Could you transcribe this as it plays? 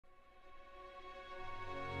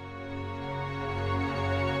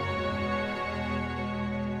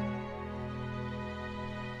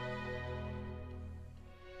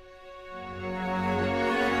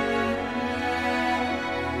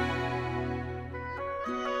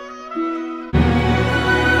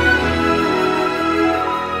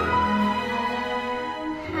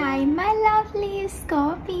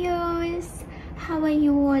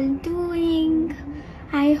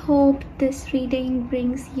this reading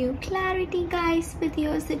brings you clarity, guys, with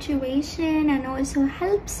your situation, and also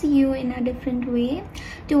helps you in a different way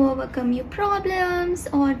to overcome your problems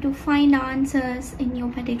or to find answers in your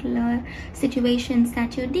particular situations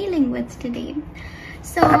that you're dealing with today.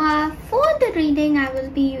 So for the reading, I will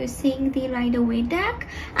be using the Rider-Waite deck.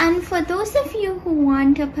 And for those of you who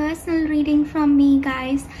want a personal reading from me,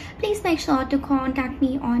 guys, please make sure to contact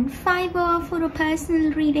me on Fiverr for a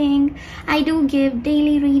personal reading. I do give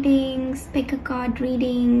daily readings, pick a card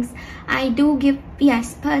readings. I do give,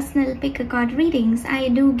 yes, personal pick a card readings. I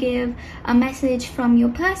do give a message from your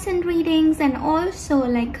person readings, and also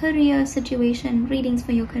like career situation readings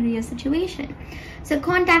for your career situation. So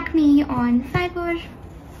contact me on Fiverr,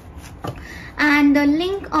 and the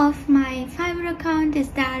link of my Fiverr account is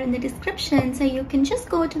there in the description, so you can just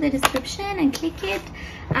go to the description and click it,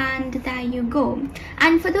 and there you go.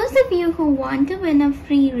 And for those of you who want to win a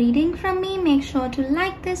free reading from me, make sure to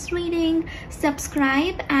like this reading,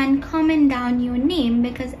 subscribe, and comment down your name,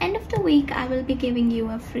 because end of the week I will be giving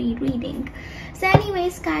you a free reading. So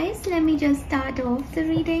anyways, guys, let me just start off the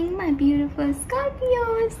reading. My beautiful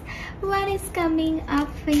Scorpios, what is coming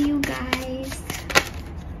up for you guys?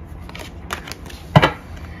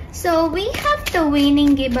 So we have the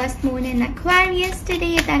waning gibbous moon in Aquarius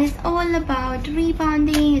today. That is all about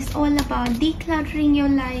rebounding. It's all about decluttering your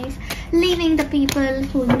life, leaving the people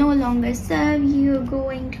who no longer serve you,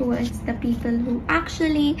 going towards the people who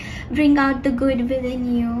actually bring out the good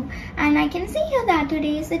within you. And I can see here that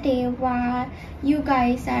today is a day where you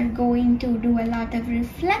guys are going to do a lot of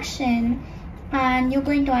reflection, and you're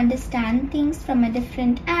going to understand things from a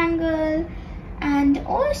different angle. And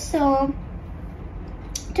also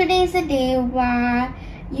today is a day where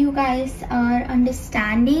you guys are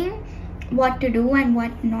understanding what to do and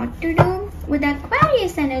what not to do. With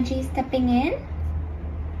Aquarius energy stepping in,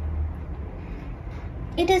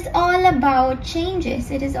 it is all about changes.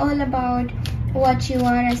 It is all about what you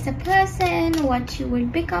are as a person, what you will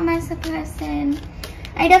become as a person.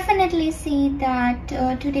 I definitely see that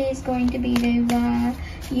today is going to be a day where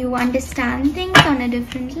you understand things on a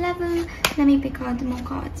different level. Let me pick out more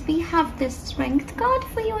cards. We have the Strength card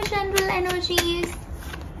for your general energies.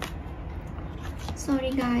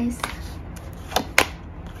 Sorry, guys.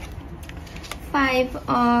 5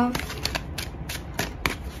 of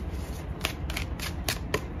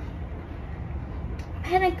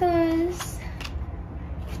Pentacles,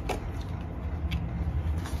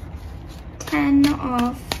 10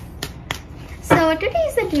 of. So today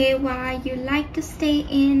is a day where you like to stay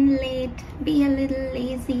in late, be a little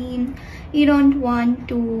lazy. You don't want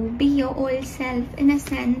to be your old self in a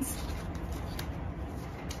sense.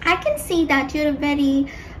 I can see that you're a very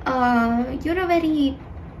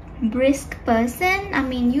brisk person. I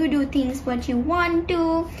mean, you do things what you want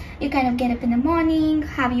to. You kind of get up in the morning,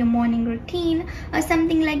 have your morning routine or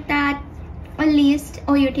something like that, at least,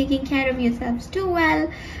 or you're taking care of yourselves too well.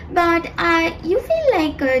 But you feel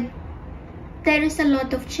like there is a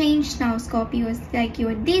lot of change now, Scorpios. Like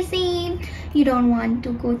you're dizzy, you don't want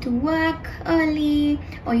to go to work early,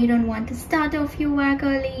 or you don't want to start off your work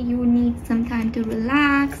early. You need some time to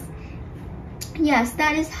relax. Yes,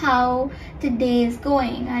 that is how today is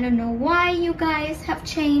going. I don't know why you guys have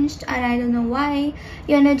changed, or I don't know why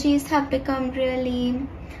your energies have become really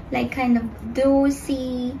like kind of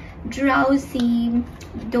dozy, drowsy,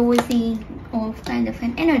 dozy of kind of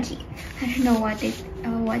an energy. I don't know what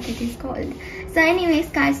it is called. So anyways,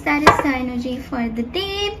 guys, that is the energy for the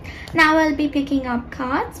day. Now I'll be picking up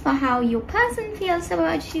cards for how your person feels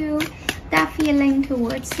about you, their feeling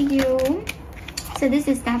towards you. So this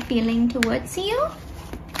is that feeling towards you.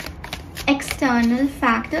 External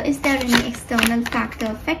factor. Is there any external factor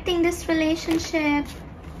affecting this relationship?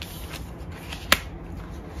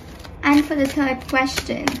 And for the third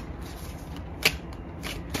question,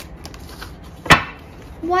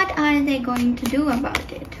 what are they going to do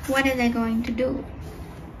about it? What are they going to do?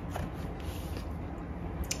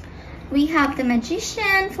 We have the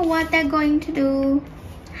Magician for what they're going to do.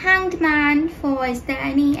 Hanged Man for is there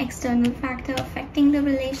any external factor affecting the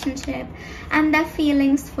relationship, and their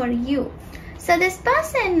feelings for you. So this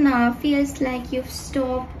person feels like you've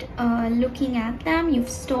stopped looking at them, you've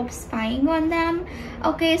stopped spying on them.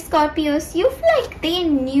 Okay, Scorpios, you feel like they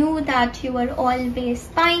knew that you were always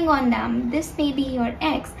spying on them. This may be your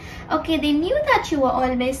ex. Okay, they knew that you were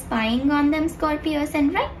always spying on them, Scorpios,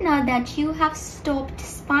 and right now that you have stopped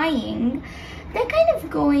spying, they're kind of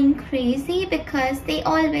going crazy because they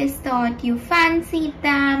always thought you fancied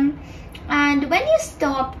them. And when you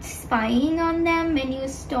stopped spying on them, when you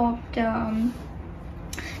stopped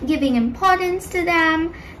giving importance to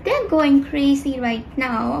them, they're going crazy right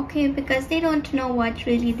now, okay, because they don't know what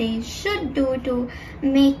really they should do to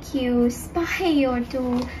make you spy, or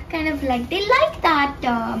to kind of like, they like that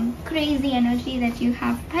crazy energy that you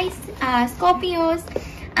have, Scorpios.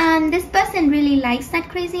 And this person really likes that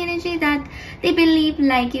crazy energy, that they believe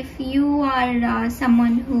like if you are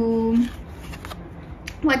someone who,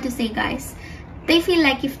 what to say guys, they feel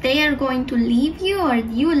like if they are going to leave you or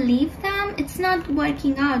you leave them, it's not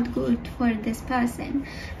working out good for this person,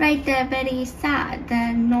 right? They're very sad,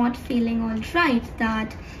 they're not feeling all right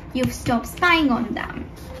that you've stopped spying on them,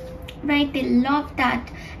 right? They love that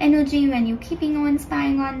energy when you're keeping on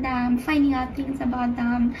spying on them, finding out things about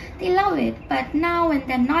them. They love it. But now when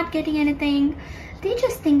they're not getting anything, they're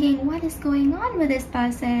just thinking, what is going on with this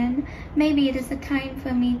person? Maybe it is a time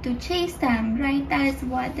for me to chase them, right? That is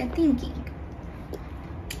what they're thinking.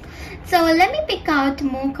 So let me pick out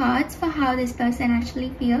more cards for how this person actually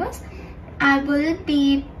feels. I will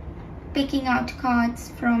be picking out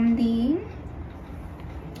cards from the,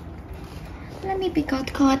 let me pick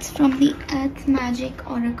out cards from the Earth Magic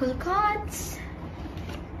Oracle cards.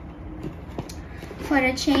 For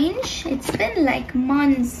a change, it's been like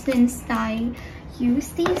months since I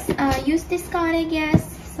used this card, I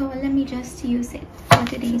guess. So let me just use it for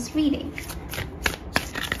today's reading.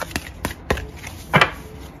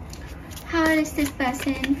 How does this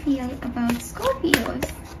person feel about Scorpios?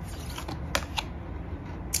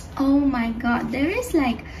 Oh my god, there is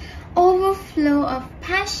like overflow of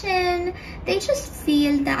passion. They just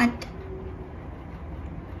feel that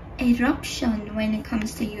eruption when it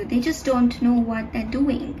comes to you. They just don't know what they're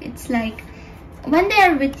doing. It's like when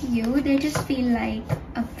they're with you, they just feel like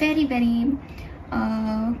a very, very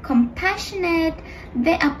compassionate,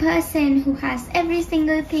 a person who has every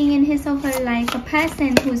single thing in his or her life, a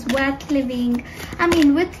person who's worth living. I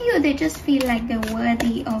mean, with you, they just feel like they're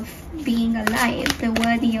worthy of being alive, they're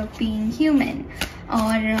worthy of being human,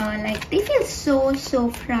 or like they feel so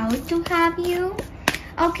proud to have you.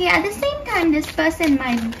 Okay, at the same time, this person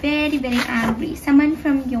might be very, very angry. Someone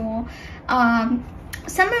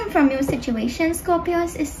from your situation,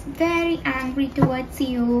 Scorpios, is very angry towards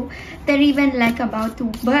you. They're even like about to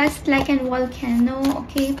burst like a volcano,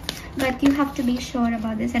 okay? But you have to be sure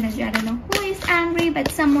about this energy. I don't know who is angry,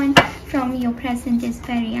 but someone from your present is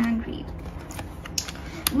very angry.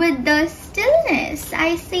 With the stillness,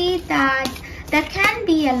 I see that there can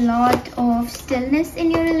be a lot of stillness in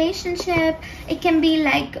your relationship. It can be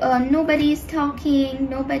like nobody is talking,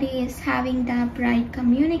 nobody is having that bright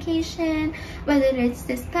communication, whether it's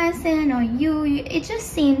this person or you. It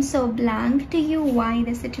just seems so blank to you why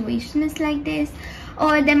the situation is like this.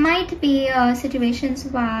 Or there might be situations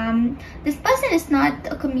where this person is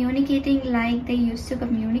not communicating like they used to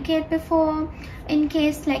communicate before. In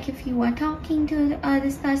case like if you are talking to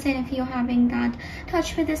this person, if you're having that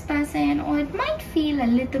touch with this person, or it might feel a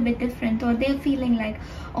little bit different, or they're feeling like,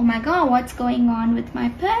 oh my god, what's going on with my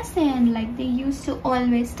person? Like they used to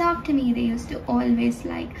always talk to me, they used to always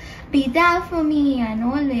like be there for me and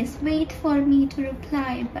always wait for me to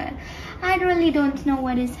reply, but I really don't know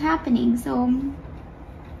what is happening. So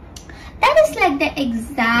that is like the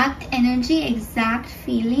exact energy, exact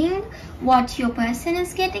feeling what your person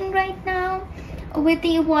is getting right now. With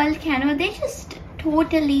the volcano, they just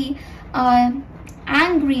totally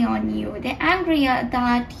angry on you. They're angry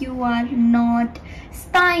that you are not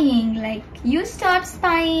spying. Like you stopped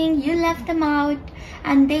spying, you left them out,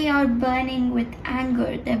 and they are burning with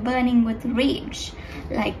anger. They're burning with rage.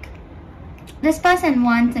 Like this person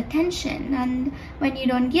wants attention, and when you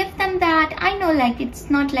don't give them that, I know like it's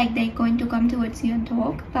not like they're going to come towards you and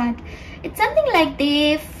talk, but it's something like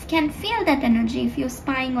they can feel that energy if you're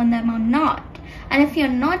spying on them or not. And if you're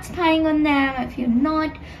not spying on them, if you're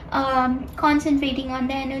not concentrating on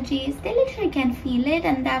their energies, they literally can feel it,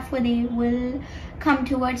 and therefore they will come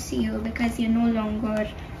towards you because you're no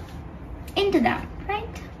longer into them, right?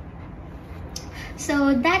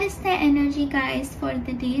 So that is the energy, guys, for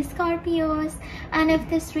the day, Scorpios. And if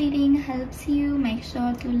this reading helps you, make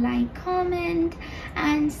sure to like, comment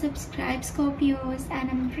and subscribe, Scorpios.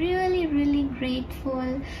 And I'm really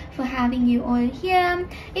grateful for having you all here.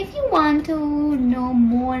 If you want to know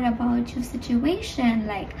more about your situation,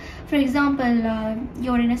 like for example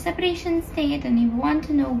you're in a separation state and you want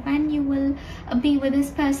to know when you will be with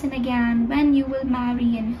this person again, when you will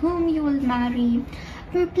marry and whom you will marry,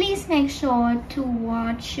 please make sure to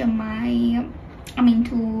watch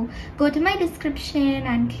to go to my description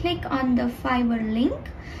and click on the fiverr link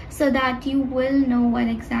so that you will know what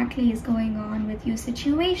exactly is going on with your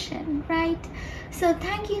situation, right? So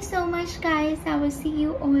thank you so much, guys. I will see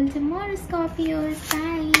you all tomorrow, Scorpios.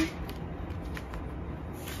 Bye.